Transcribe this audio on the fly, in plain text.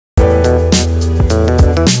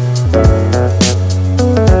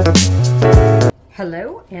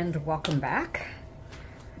and welcome back.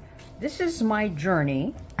 This is my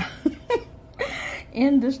journey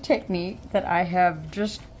in this technique that I have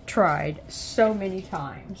just tried so many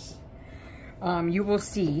times. You will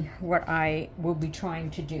see what I will be trying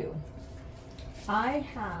to do. I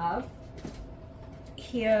have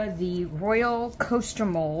here the Royal coaster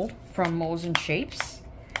mold from Molds and Shapes.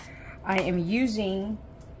 I am using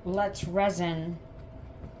Let's Resin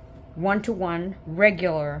 1-to-1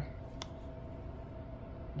 regular,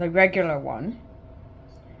 the regular one.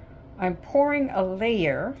 I'm pouring a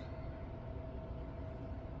layer,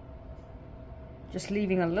 just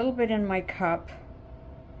leaving a little bit in my cup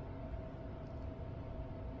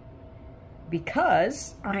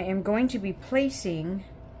because I am going to be placing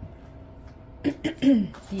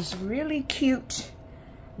these really cute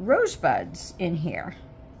rosebuds in here.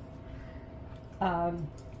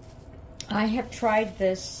 I have tried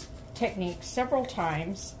this technique several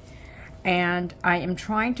times, and I am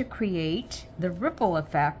trying to create the ripple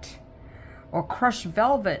effect or crushed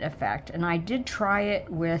velvet effect, and I did try it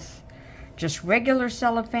with just regular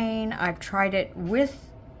cellophane. I've tried it with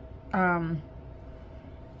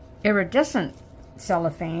iridescent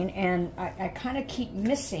cellophane, and I kind of keep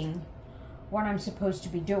missing what I'm supposed to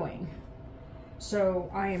be doing. So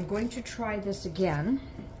I am going to try this again.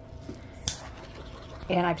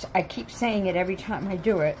 And I keep saying it every time I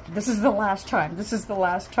do it. This is the last time. This is the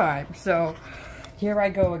last time. So here I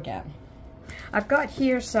go again. I've got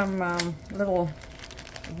here some little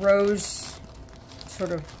rose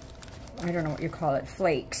sort of, I don't know what you call it,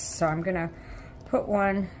 flakes. So I'm going to put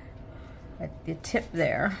one at the tip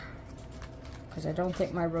there because I don't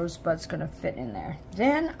think my rosebud's going to fit in there.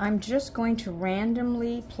 Then I'm just going to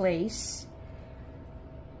randomly place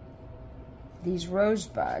these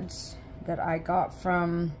rosebuds that I got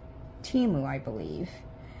from Temu, I believe.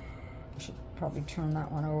 I should probably turn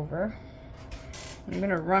that one over. I'm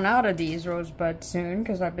going to run out of these rosebuds soon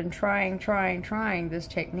because I've been trying this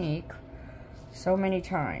technique so many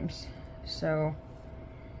times. So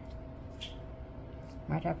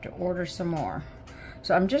might have to order some more.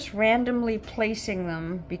 So I'm just randomly placing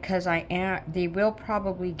them because they will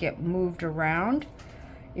probably get moved around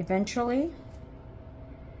eventually,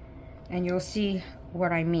 and you'll see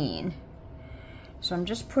what I mean. So I'm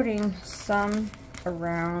just putting some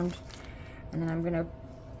around, and then I'm going to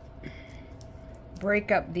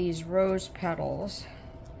break up these rose petals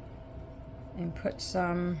and put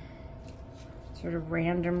some sort of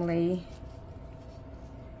randomly.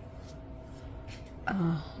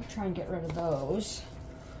 I'll try and get rid of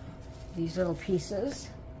these little pieces.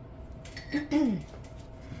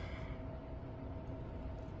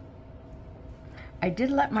 I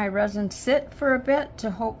did let my resin sit for a bit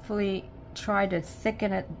to hopefully try to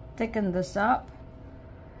thicken this up.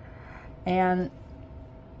 And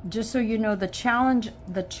just so you know, the challenge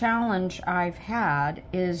I've had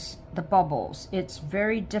is the bubbles. It's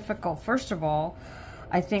very difficult, first of all,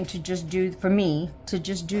 I think, for me to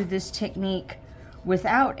just do this technique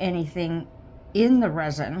without anything in the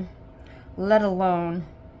resin, let alone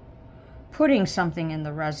putting something in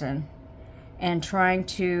the resin and trying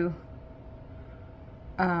to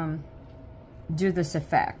do this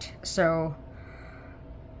effect. So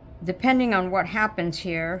depending on what happens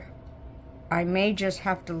here, I may just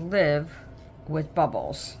have to live with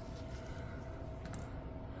bubbles,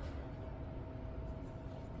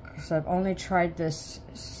 because I've only tried this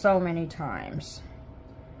so many times.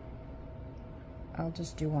 I'll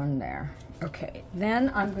just do one there. Okay,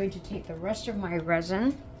 then I'm going to take the rest of my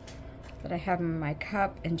resin that I have in my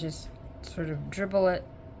cup and just sort of dribble it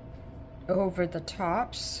over the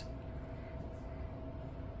tops.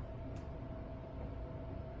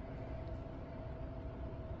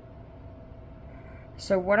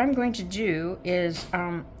 So what I'm going to do is,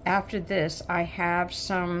 after this, I have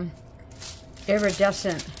some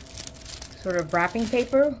iridescent sort of wrapping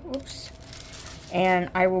paper, oops, and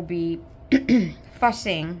I will be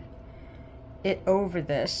fussing it over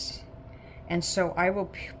this. And so I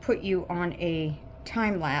will put you on a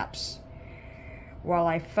time lapse while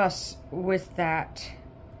I fuss with that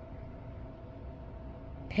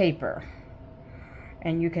paper.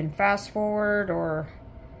 And you can fast forward or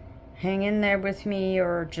hang in there with me,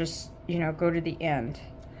 or just, you know, go to the end.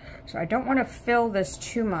 So I don't want to fill this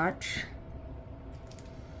too much.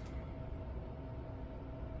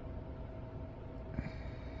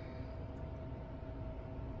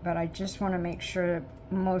 But I just want to make sure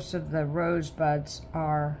most of the rosebuds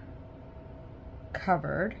are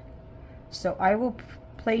covered. So I will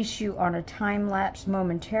place you on a time lapse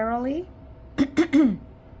momentarily. And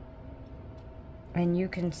you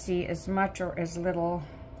can see as much or as little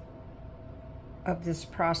of this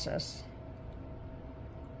process.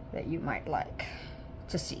 that you might like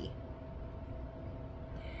to see.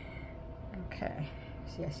 Okay,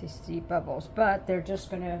 see, I see bubbles, but they're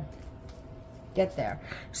just gonna get there.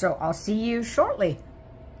 So I'll see you shortly.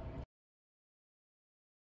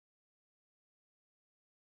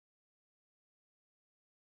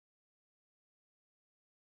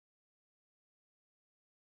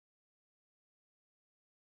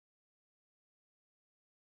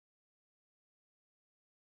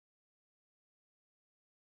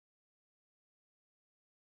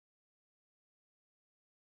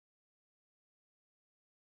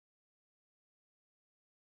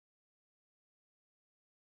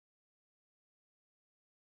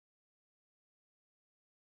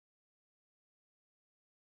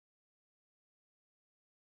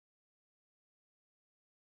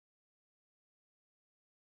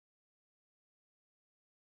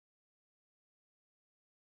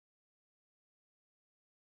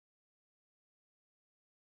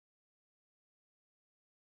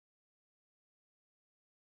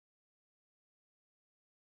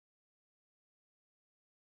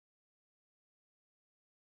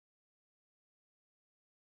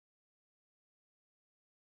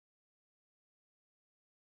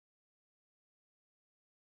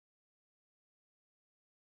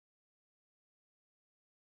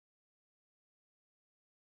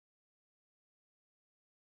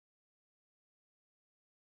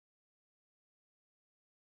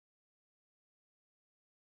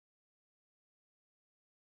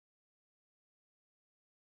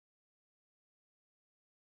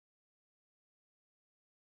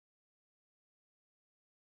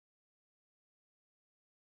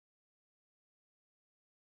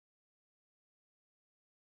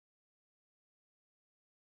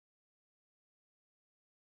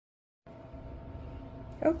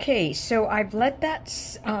 Okay, so I've let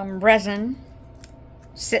that resin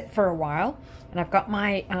sit for a while, and I've got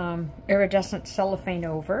my iridescent cellophane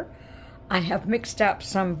over. I have mixed up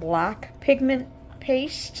some black pigment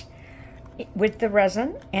paste with the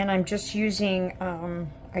resin, and I'm just using,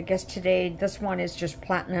 I guess today, this one is just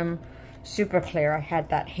platinum super clear. I had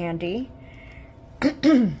that handy.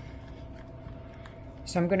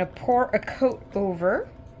 So I'm going to pour a coat over.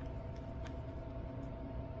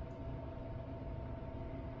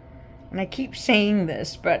 And I keep saying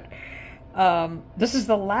this, but this is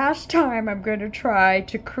the last time I'm going to try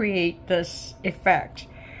to create this effect.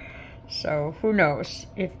 So who knows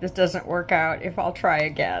if this doesn't work out, if I'll try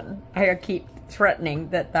again. I keep threatening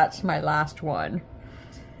that that's my last one.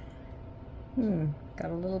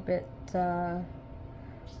 Got a little bit, oh,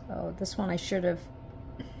 this one I should have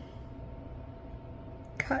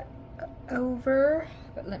cut over,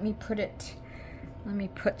 but let me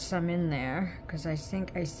put some in there, because I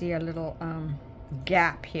think I see a little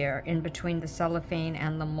gap here in between the cellophane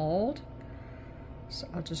and the mold. So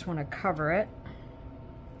I'll just want to cover it.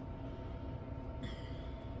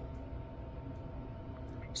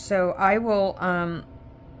 So I will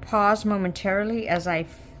pause momentarily as I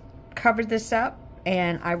cover this up,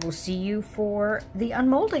 and I will see you for the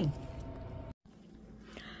unmolding.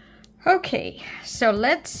 Okay, so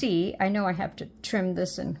let's see. I know I have to trim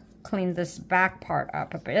this and clean this back part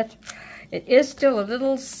up a bit. It is still a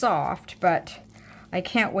little soft, but I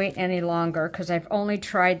can't wait any longer because I've only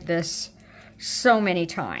tried this so many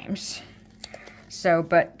times. So,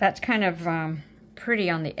 but that's kind of pretty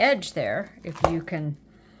on the edge there, if you can,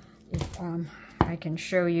 I can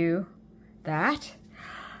show you that.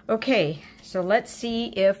 Okay, so let's see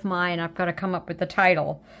if mine, I've got to come up with the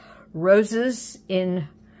title, Roses in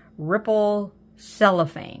Ripple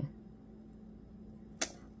Cellophane.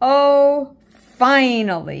 Oh,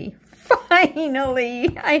 finally,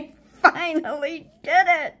 I finally did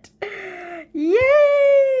it.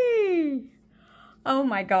 Yay! Oh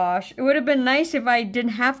my gosh, it would have been nice if I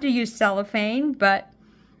didn't have to use cellophane, but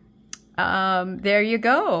there you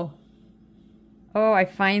go. Oh, I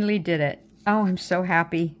finally did it. Oh, I'm so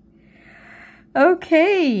happy.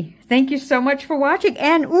 Okay, thank you so much for watching.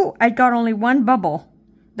 And ooh, I got only one bubble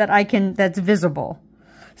that's visible.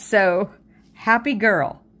 So, happy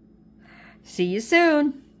girl. See you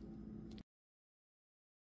soon.